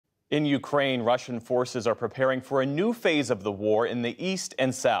In Ukraine, Russian forces are preparing for a new phase of the war in the east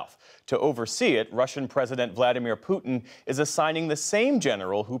and south. To oversee it, Russian President Vladimir Putin is assigning the same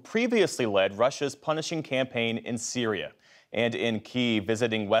general who previously led Russia's punishing campaign in Syria. And in Kyiv,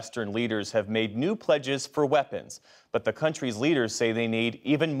 visiting Western leaders have made new pledges for weapons. But the country's leaders say they need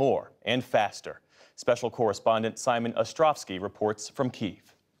even more and faster. Special correspondent Simon Ostrovsky reports from Kyiv.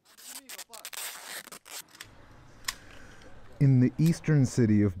 In the eastern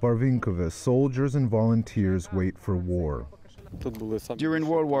city of Barvinkove, soldiers and volunteers wait for war. During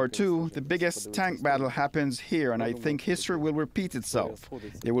World War II, the biggest tank battle happens here, and I think history will repeat itself.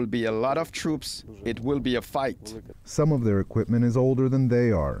 There will be a lot of troops. It will be a fight. Some of their equipment is older than they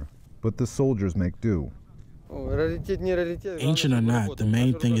are, but the soldiers make do. Ancient or not, the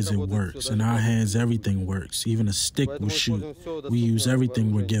main thing is it works. In our hands, everything works. Even a stick will shoot. We use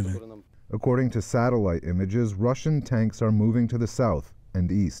everything we're given. According to satellite images, Russian tanks are moving to the south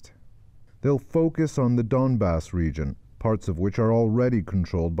and east. They'll focus on the Donbass region, parts of which are already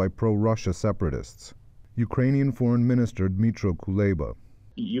controlled by pro-Russia separatists. Ukrainian Foreign Minister Dmytro Kuleba.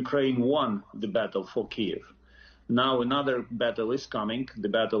 Ukraine won the battle for Kyiv. Now another battle is coming, the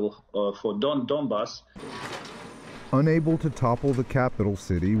battle for Donbass. Unable to topple the capital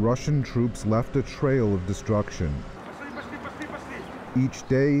city, Russian troops left a trail of destruction. Each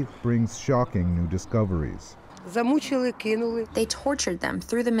day brings shocking new discoveries. They tortured them,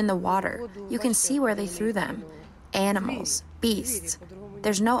 threw them in the water. You can see where they threw them. Animals, beasts.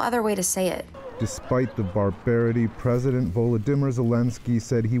 There's no other way to say it. Despite the barbarity, President Volodymyr Zelensky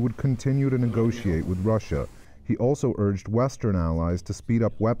said he would continue to negotiate with Russia. He also urged Western allies to speed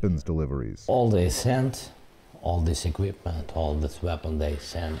up weapons deliveries. All they sent, all this equipment, all this weapon they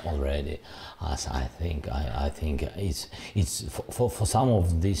sent already, as I think it's for some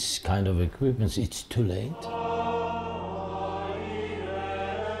of this kind of equipment, it's too late.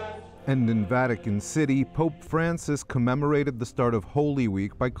 And in Vatican City, Pope Francis commemorated the start of Holy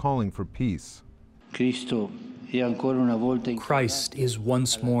Week by calling for peace. Christ is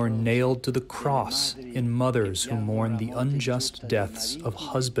once more nailed to the cross in mothers who mourn the unjust deaths of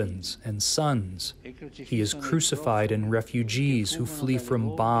husbands and sons. He is crucified in refugees who flee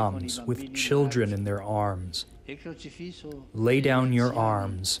from bombs with children in their arms. Lay down your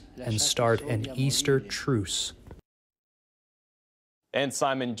arms and start an Easter truce. And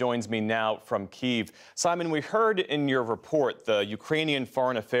Simon joins me now from Kyiv. Simon, we heard in your report the Ukrainian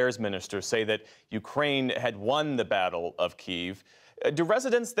Foreign Affairs Minister say that Ukraine had won the Battle of Kyiv. Do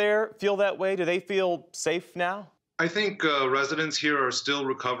residents there feel that way? Do they feel safe now? I think residents here are still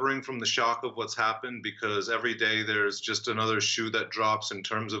recovering from the shock of what's happened, because every day there's just another shoe that drops in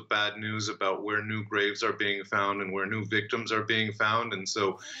terms of bad news about where new graves are being found and where new victims are being found. And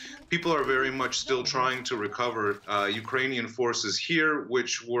so people are very much still trying to recover. Ukrainian forces here,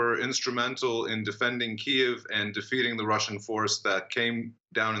 which were instrumental in defending Kyiv and defeating the Russian force that came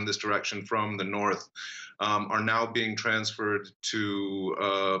down in this direction from the north, are now being transferred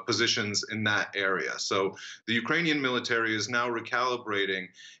to positions in that area. So the Ukrainian military is now recalibrating,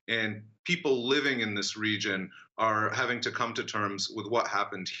 and people living in this region are having to come to terms with what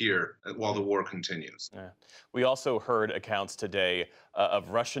happened here while the war continues. Yeah. We also heard accounts today of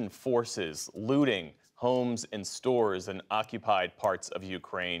Russian forces looting homes and stores in occupied parts of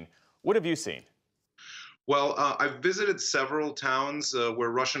Ukraine. What have you seen? Well, I've visited several towns where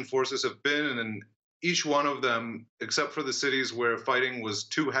Russian forces have been, and in each one of them, except for the cities where fighting was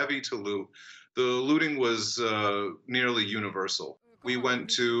too heavy to loot, the looting was nearly universal. We went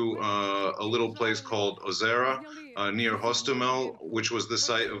to a little place called Ozera near Hostomel, which was the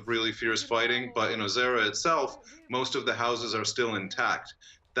site of really fierce fighting. But in Ozera itself, most of the houses are still intact.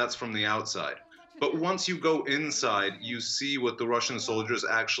 That's from the outside. But once you go inside, you see what the Russian soldiers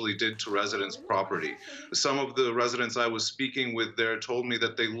actually did to residents' property. Some of the residents I was speaking with there told me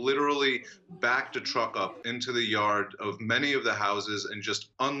that they literally backed a truck up into the yard of many of the houses and just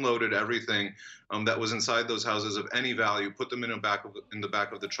unloaded everything that was inside those houses of any value, put them in the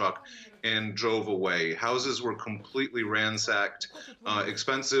back of the truck, and drove away. Houses were completely ransacked.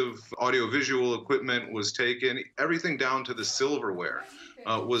 Expensive audiovisual equipment was taken. Everything down to the silverware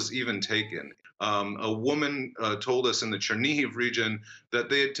was even taken. A woman told us in the Chernihiv region that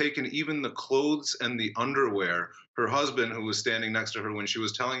they had taken even the clothes and the underwear. Her husband, who was standing next to her when she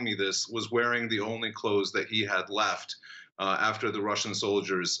was telling me this, was wearing the only clothes that he had left after the Russian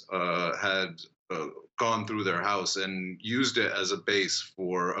soldiers had gone through their house and used it as a base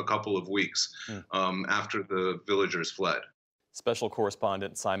for a couple of weeks after the villagers fled. Special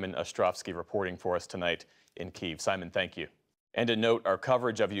correspondent Simon Ostrovsky reporting for us tonight in Kyiv. Simon, thank you. And a note, our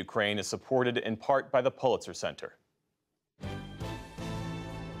coverage of Ukraine is supported in part by the Pulitzer Center.